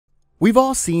We've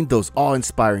all seen those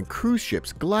awe-inspiring cruise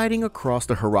ships gliding across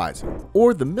the horizon,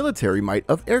 or the military might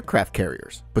of aircraft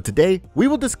carriers. But today, we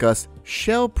will discuss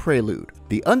Shell Prelude,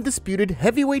 the undisputed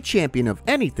heavyweight champion of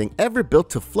anything ever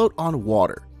built to float on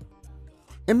water.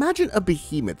 Imagine a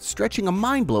behemoth stretching a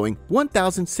mind-blowing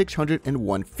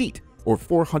 1,601 feet, or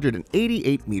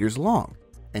 488 meters long,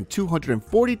 and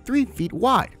 243 feet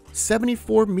wide,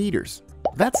 74 meters.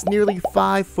 That's nearly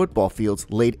 5 football fields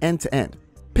laid end to end.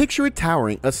 Picture it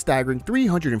towering a staggering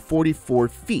 344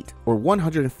 feet, or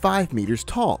 105 meters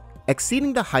tall,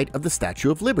 exceeding the height of the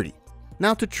Statue of Liberty.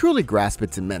 Now, to truly grasp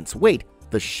its immense weight,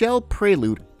 the Shell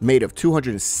Prelude, made of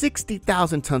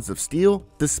 260,000 tons of steel,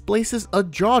 displaces a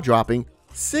jaw-dropping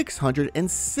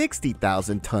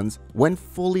 660,000 tons when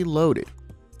fully loaded.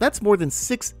 That's more than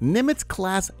 6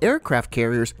 Nimitz-class aircraft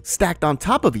carriers stacked on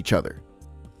top of each other.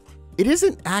 It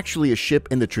isn't actually a ship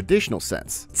in the traditional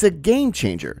sense. It's a game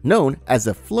changer known as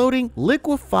a Floating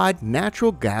Liquefied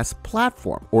Natural Gas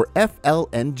Platform, or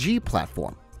FLNG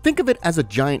platform. Think of it as a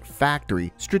giant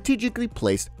factory strategically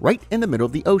placed right in the middle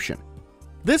of the ocean.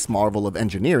 This marvel of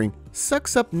engineering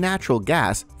sucks up natural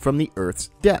gas from the Earth's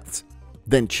depths,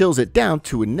 then chills it down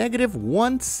to a negative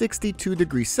 162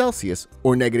 degrees Celsius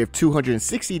or negative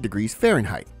 260 degrees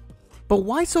Fahrenheit. But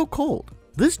why so cold?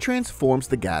 This transforms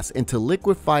the gas into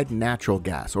liquefied natural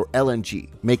gas, or LNG,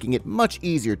 making it much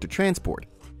easier to transport.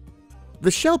 The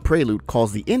Shell Prelude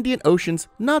calls the Indian Ocean's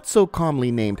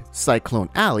not-so-calmly named Cyclone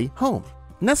Alley home.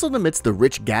 Nestled amidst the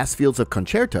rich gas fields of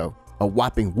Concerto, a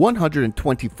whopping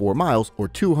 124 miles or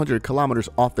 200 kilometers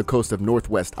off the coast of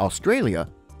northwest Australia,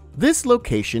 this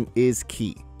location is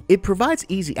key. It provides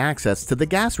easy access to the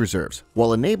gas reserves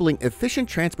while enabling efficient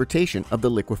transportation of the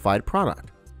liquefied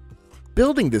product.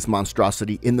 Building this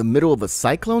monstrosity in the middle of a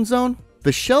cyclone zone,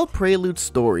 the Shell Prelude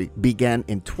story began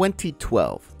in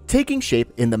 2012, taking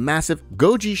shape in the massive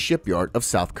Goji shipyard of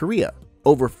South Korea.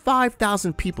 Over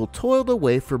 5,000 people toiled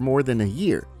away for more than a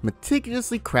year,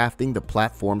 meticulously crafting the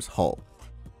platform's hull.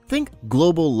 Think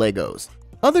global Legos.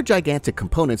 Other gigantic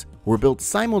components were built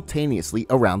simultaneously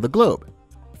around the globe.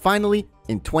 Finally,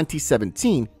 in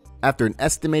 2017, after an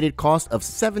estimated cost of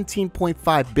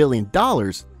 $17.5 billion,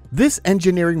 this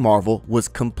engineering marvel was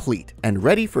complete and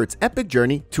ready for its epic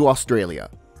journey to Australia.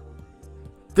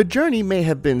 The journey may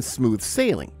have been smooth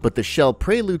sailing, but the Shell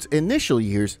Prelude's initial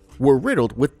years were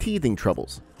riddled with teething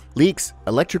troubles. Leaks,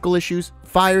 electrical issues,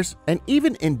 fires, and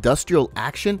even industrial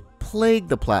action plagued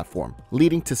the platform,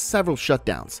 leading to several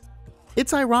shutdowns.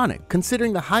 It's ironic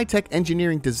considering the high-tech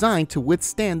engineering designed to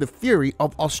withstand the fury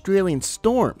of Australian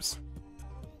storms.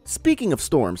 Speaking of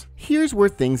storms, here's where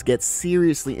things get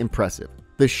seriously impressive.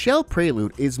 The Shell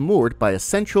Prelude is moored by a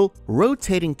central,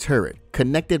 rotating turret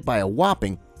connected by a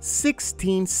whopping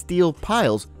 16 steel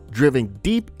piles driven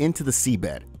deep into the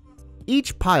seabed.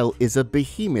 Each pile is a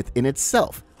behemoth in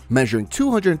itself, measuring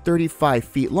 235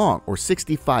 feet long or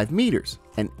 65 meters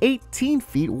and 18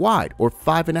 feet wide or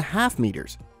 5.5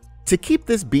 meters. To keep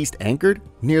this beast anchored,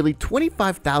 nearly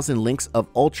 25,000 links of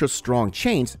ultra-strong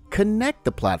chains connect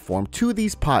the platform to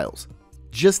these piles.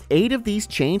 Just 8 of these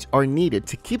chains are needed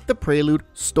to keep the Prelude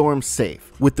storm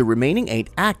safe, with the remaining 8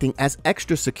 acting as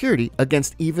extra security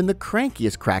against even the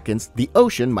crankiest krakens the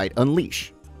ocean might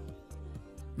unleash.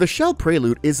 The Shell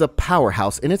Prelude is a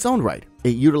powerhouse in its own right.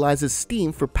 It utilizes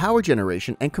steam for power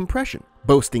generation and compression,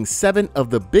 boasting 7 of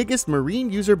the biggest marine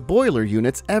user boiler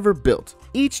units ever built,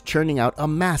 each churning out a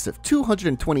massive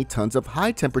 220 tons of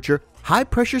high-temperature,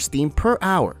 high-pressure steam per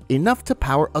hour, enough to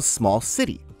power a small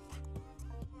city.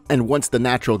 And once the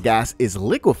natural gas is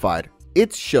liquefied,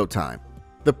 it's showtime.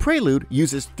 The Prelude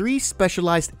uses 3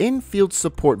 specialized in-field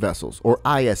support vessels, or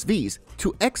ISVs,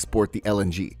 to export the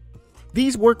LNG.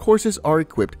 These workhorses are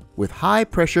equipped with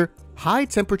high-pressure,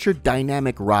 high-temperature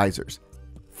dynamic risers.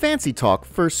 Fancy talk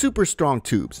for super strong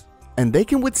tubes, and they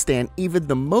can withstand even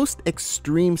the most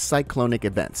extreme cyclonic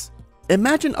events.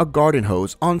 Imagine a garden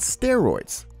hose on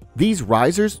steroids. These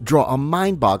risers draw a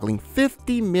mind-boggling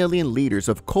 50 million liters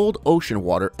of cold ocean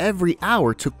water every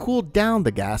hour to cool down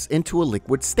the gas into a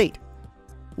liquid state.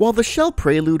 While the Shell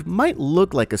Prelude might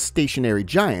look like a stationary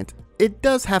giant, it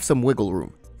does have some wiggle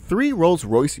room. 3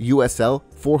 Rolls-Royce USL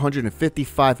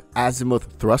 455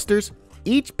 azimuth thrusters,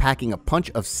 each packing a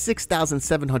punch of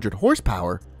 6,700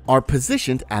 horsepower, are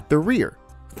positioned at the rear.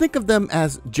 Think of them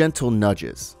as gentle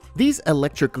nudges. These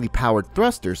electrically powered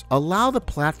thrusters allow the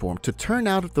platform to turn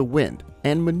out of the wind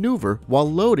and maneuver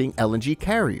while loading LNG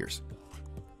carriers.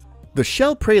 The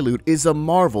Shell Prelude is a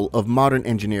marvel of modern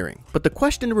engineering, but the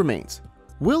question remains,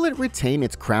 will it retain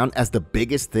its crown as the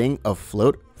biggest thing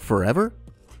afloat forever?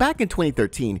 Back in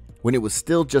 2013, when it was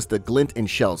still just a glint in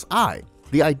Shell's eye,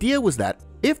 the idea was that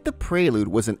if the Prelude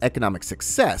was an economic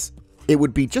success, It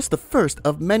would be just the first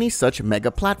of many such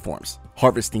mega platforms,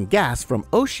 harvesting gas from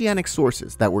oceanic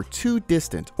sources that were too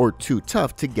distant or too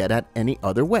tough to get at any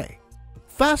other way.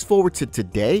 Fast forward to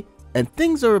today, and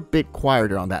things are a bit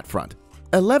quieter on that front.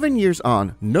 11 years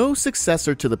on, no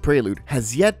successor to the Prelude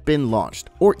has yet been launched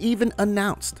or even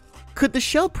announced. Could the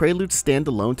Shell Prelude stand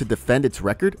alone to defend its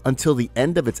record until the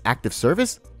end of its active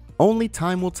service? Only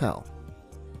time will tell.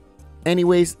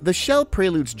 Anyways, the Shell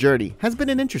Prelude's journey has been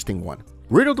an interesting one,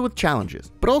 riddled with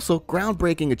challenges, but also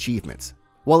groundbreaking achievements.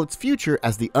 While its future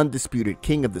as the undisputed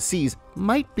king of the seas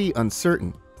might be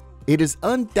uncertain, it has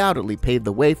undoubtedly paved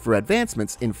the way for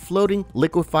advancements in floating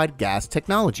liquefied gas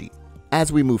technology.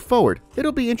 As we move forward,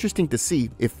 it'll be interesting to see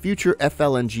if future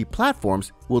FLNG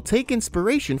platforms will take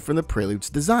inspiration from the Prelude's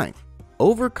design,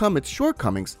 overcome its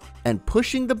shortcomings, and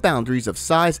pushing the boundaries of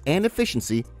size and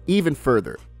efficiency even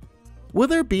further. Will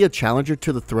there be a challenger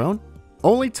to the throne?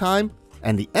 Only time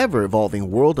and the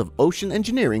ever-evolving world of ocean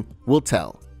engineering will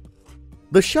tell.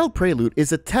 The Shell Prelude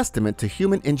is a testament to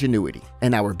human ingenuity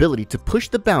and our ability to push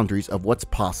the boundaries of what's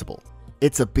possible.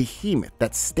 It's a behemoth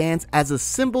that stands as a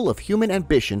symbol of human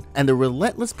ambition and the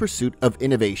relentless pursuit of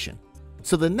innovation.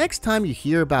 So the next time you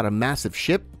hear about a massive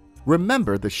ship,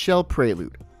 remember the Shell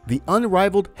Prelude, the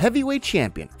unrivaled heavyweight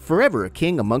champion, forever a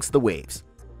king amongst the waves.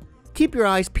 Keep your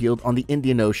eyes peeled on the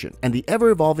Indian Ocean and the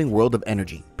ever-evolving world of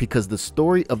energy, because the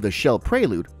story of the Shell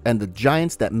Prelude and the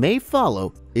giants that may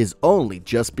follow is only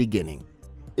just beginning.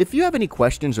 If you have any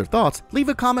questions or thoughts, leave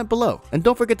a comment below, and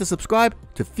don't forget to subscribe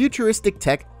to Futuristic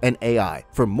Tech and AI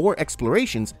for more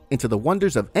explorations into the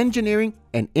wonders of engineering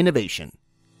and innovation.